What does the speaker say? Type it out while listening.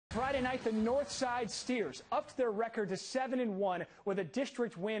Friday night, the Northside Steers upped their record to 7-1 with a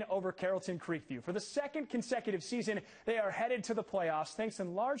district win over Carrollton Creekview. For the second consecutive season, they are headed to the playoffs, thanks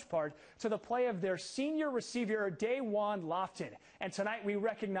in large part to the play of their senior receiver, Da'Wain Lofton. And tonight, we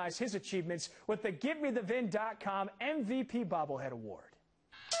recognize his achievements with the GiveMeTheVin.com MVP Bobblehead Award.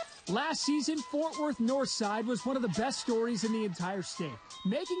 Last season, Fort Worth Northside was one of the best stories in the entire state,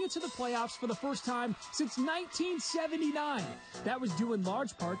 making it to the playoffs for the first time since 1979. That was due in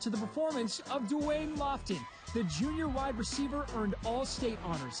large part to the performance of Da'Wain Lofton. The junior wide receiver earned all state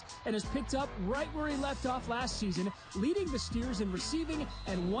honors and has picked up right where he left off last season, leading the Steers in receiving,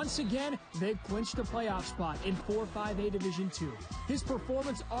 and once again, they've clinched a playoff spot in 4-5A Division II. His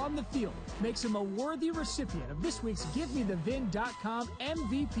performance on the field makes him a worthy recipient of this week's GiveMeTheVin.com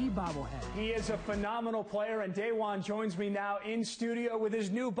MVP Bobblehead. He is a phenomenal player, and Da'Wain joins me now in studio with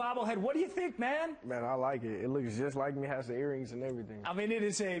his new bobblehead. What do you think, man? Man, I like it. It looks just like me, has the earrings and everything. I mean, it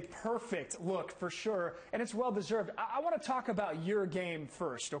is a perfect look for sure, and it's well-deserved. I want to talk about your game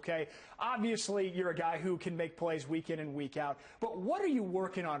first, okay? Obviously, you're a guy who can make plays week in and week out, but what are you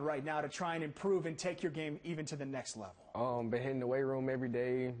working on right now to try and improve and take your game even to the next level? Been hitting the weight room every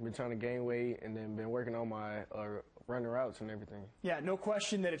day, been trying to gain weight, and then been working on my running routes and everything. Yeah, no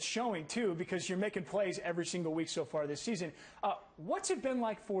question that it's showing, too, because you're making plays every single week so far this season. What's it been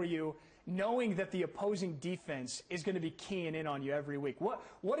like for you knowing that the opposing defense is going to be keying in on you every week?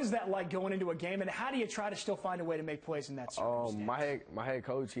 What is that like going into a game, and how do you try to still find a way to make plays in that circumstance? My head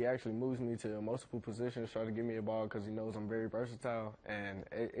coach, he actually moves me to multiple positions, try to give me a ball because he knows I'm very versatile. And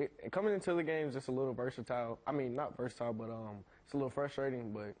coming into the game is just a little versatile. I mean, not versatile, but it's a little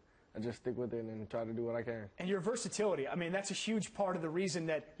frustrating, but I just stick with it and try to do what I can. And your versatility, I mean, that's a huge part of the reason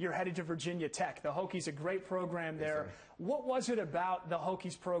that you're headed to Virginia Tech. The Hokies, a great program there. Yes, what was it about the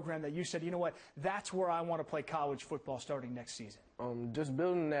Hokies program that you said, you know what, that's where I want to play college football starting next season? Just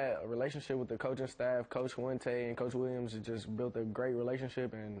building that relationship with the coaching staff, Coach Fuente and Coach Williams, just built a great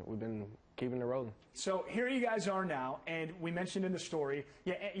relationship, and we've been keeping it rolling. So here you guys are now, and we mentioned in the story,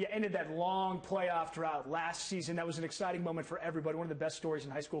 you ended that long playoff drought last season. That was an exciting moment for everybody, one of the best stories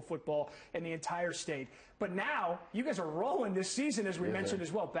in high school football in the entire state. But now, you guys are rolling this season, as we mentioned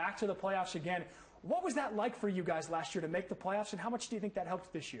as well, back to the playoffs again. What was that like for you guys last year to make the playoffs, and how much do you think that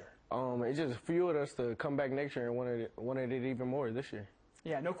helped this year? It just fueled us to come back next year and wanted it even more this year.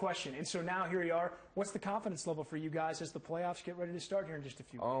 Yeah, no question. And so now here you are. What's the confidence level for you guys as the playoffs get ready to start here in just a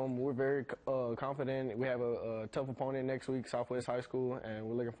few weeks? We're very confident. We have a tough opponent next week, Southwest High School, and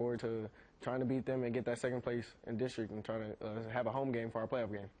we're looking forward to trying to beat them and get that second place in district and trying to have a home game for our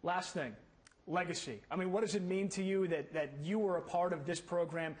playoff game. Last thing. Legacy. I mean, what does it mean to you that you were a part of this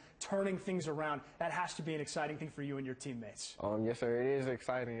program, turning things around? That has to be an exciting thing for you and your teammates. Yes, sir. It is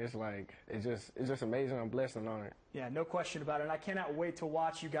exciting. It's just amazing. I'm blessed and honored. Yeah, no question about it. And I cannot wait to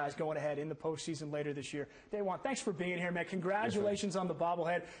watch you guys going ahead in the postseason later this year. Da'Wain, thanks for being here, man. Congratulations on the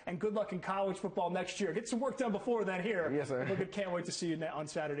bobblehead, and good luck in college football next year. Get some work done before then here. Yes, sir. Can't wait to see you on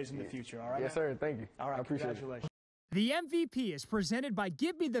Saturdays in the future. All right. Yes, sir. Thank you. All right. I appreciate Congratulations. it. The MVP is presented by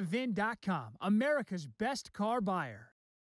GiveMeTheVin.com, America's best car buyer.